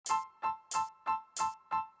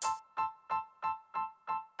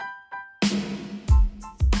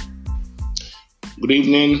Good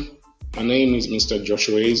evening. My name is Mr.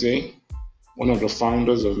 Joshua Eze, one of the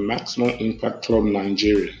founders of Maximum Impact Club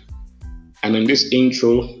Nigeria. And in this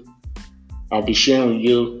intro, I'll be sharing with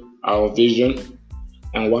you our vision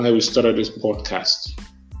and why we started this podcast.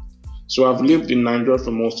 So I've lived in Nigeria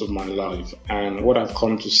for most of my life, and what I've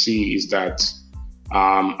come to see is that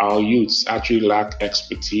our youths actually lack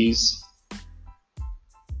expertise.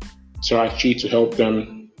 So actually to help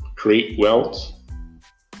them create wealth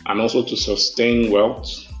and also to sustain wealth.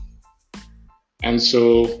 And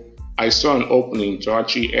so I saw an opening to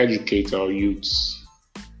actually educate our youths.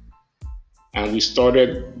 And we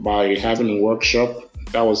started by having a workshop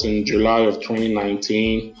that was in July of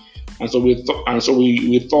 2019. And so we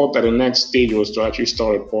thought that the next stage was to actually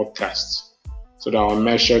start a podcast so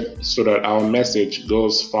that our message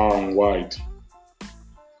goes far and wide.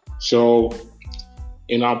 So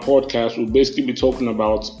in our podcast, we'll basically be talking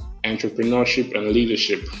about entrepreneurship and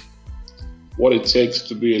leadership, what it takes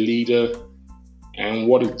to be a leader, and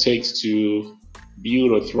what it takes to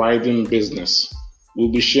build a thriving business.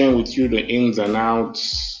 We'll be sharing with you the ins and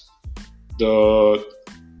outs, the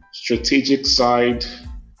strategic side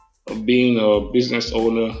of being a business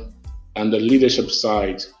owner, and the leadership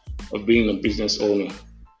side of being a business owner.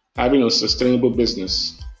 Having a sustainable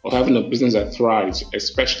business or having a business that thrives,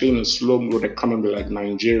 especially in a slow-growth economy like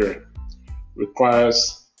Nigeria,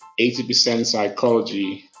 requires 80%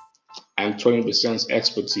 psychology and 20%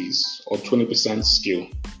 expertise or 20% skill.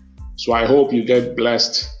 So I hope you get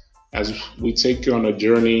blessed as we take you on a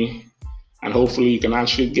journey, and hopefully you can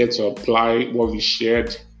actually get to apply what we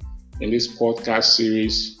shared in this podcast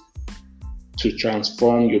series to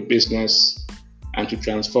transform your business and to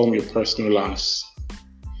transform your personal lives.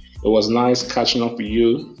 It was nice catching up with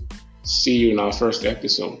you. See you in our first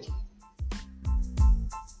episode.